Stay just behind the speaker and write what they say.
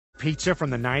pizza from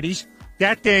the 90s?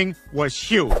 That thing was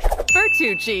huge.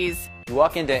 Bertucci's. You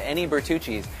walk into any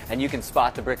Bertucci's and you can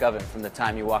spot the brick oven from the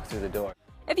time you walk through the door.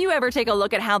 If you ever take a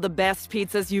look at how the best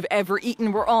pizzas you've ever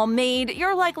eaten were all made,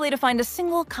 you're likely to find a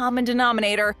single common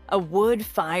denominator: a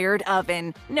wood-fired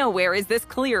oven. Nowhere is this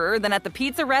clearer than at the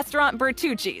pizza restaurant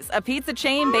Bertucci's, a pizza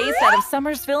chain based out of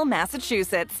Somersville,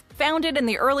 Massachusetts. Founded in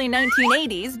the early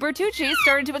 1980s, Bertucci's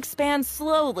started to expand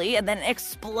slowly and then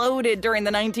exploded during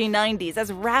the 1990s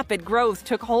as rapid growth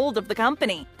took hold of the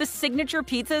company. The signature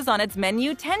pizzas on its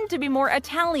menu tend to be more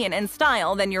Italian in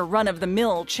style than your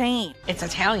run-of-the-mill chain. It's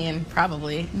Italian,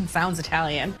 probably. It sounds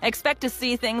Italian. Expect to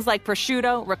see things like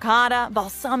prosciutto, ricotta,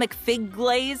 balsamic fig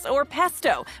glaze, or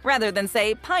pesto, rather than,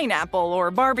 say, pineapple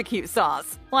or barbecue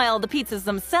sauce. While the pizzas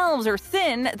themselves are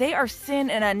thin, they are thin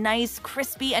in a nice,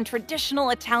 crispy, and traditional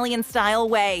Italian-style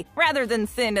way, rather than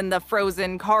thin in the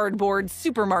frozen, cardboard,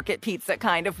 supermarket pizza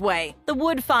kind of way. The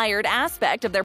wood-fired aspect of their